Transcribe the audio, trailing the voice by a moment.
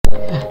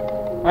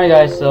Alright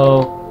guys,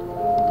 so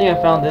I think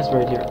I found this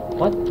right here.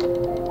 What?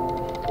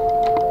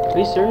 Are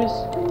you serious?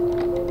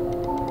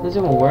 Does it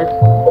even work?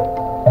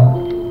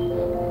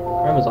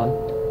 Amazon.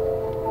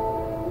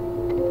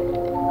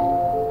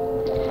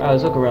 Alright,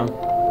 let's look around.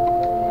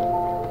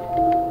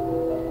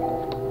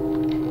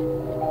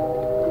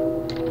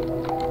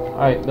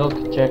 Alright, milk,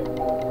 check.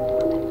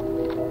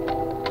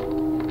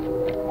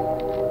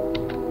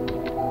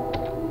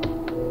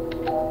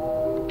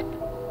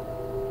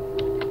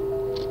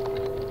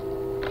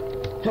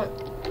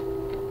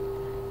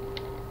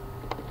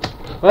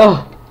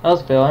 Well, that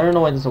was a fail. I don't know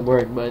why this will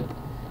work, but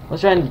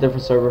let's try a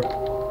different server.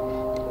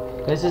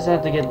 Guys, just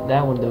have to get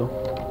that one though.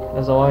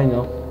 That's all I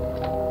know.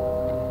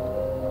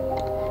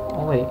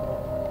 Oh wait.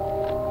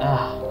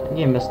 I'm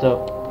getting messed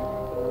up.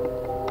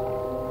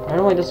 I don't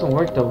know why this doesn't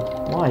work though.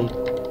 Why?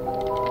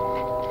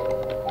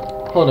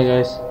 Hold on,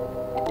 guys.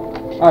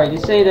 Alright, you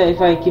say that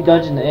if I keep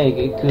dodging the egg,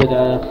 it could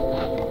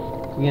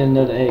get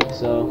another egg.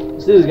 So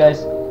let's do this,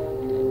 guys.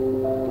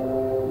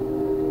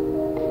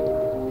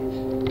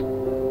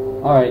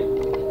 Alright.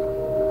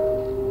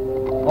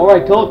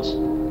 Alright, coach.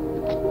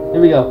 Here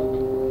we go.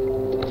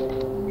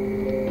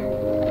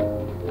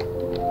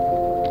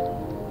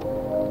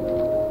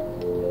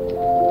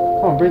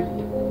 Come on,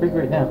 break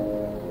right now.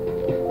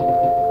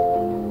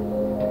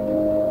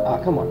 Ah,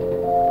 come on.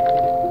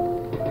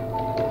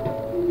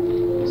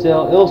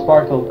 So it'll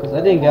sparkle because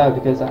I didn't get it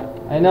because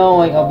I know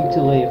like I'll be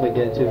too late if I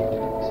get it too.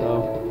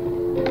 So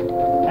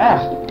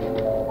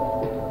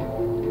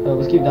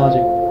let's keep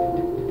dodging.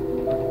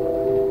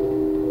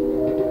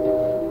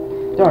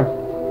 Darn.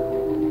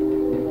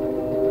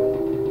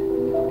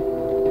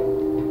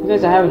 You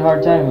guys are having a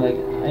hard time. Like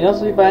I know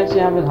some people actually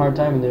having a hard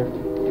time in there.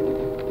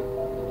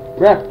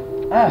 Crap.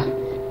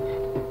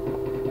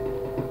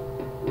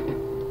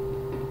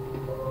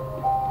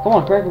 Come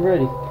on, crack it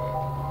ready.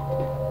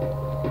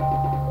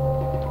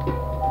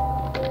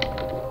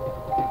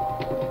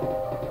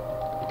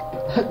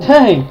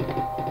 Dang!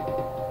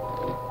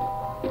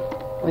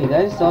 Wait, did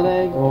I just saw the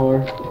egg or?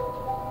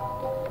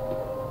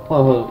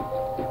 Whoa.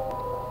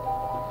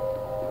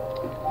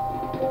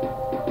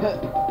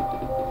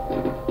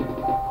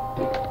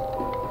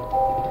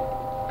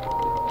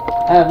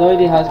 I have no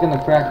idea how it's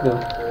gonna crack though.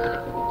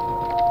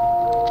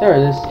 There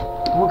it is.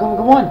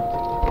 Come on.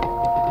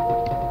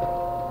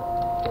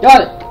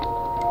 Got it!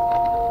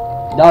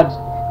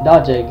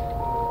 Dodge egg.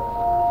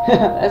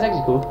 That's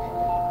actually cool.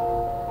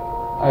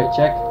 Alright,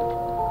 check.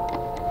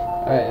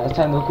 Alright, now it's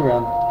time to look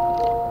around.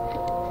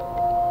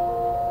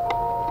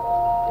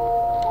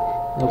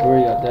 Nope, we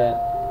already got that.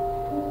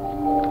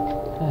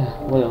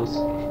 What else?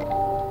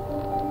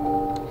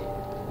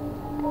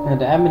 Yeah,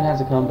 the admin has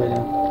to come by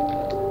now.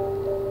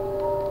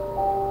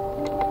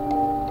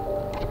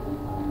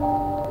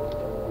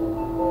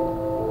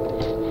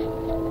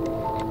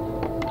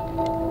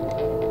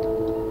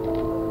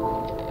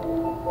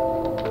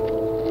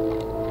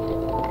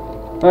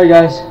 Alright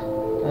guys,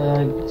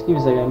 just give me a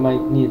second, I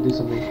might need to do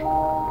something.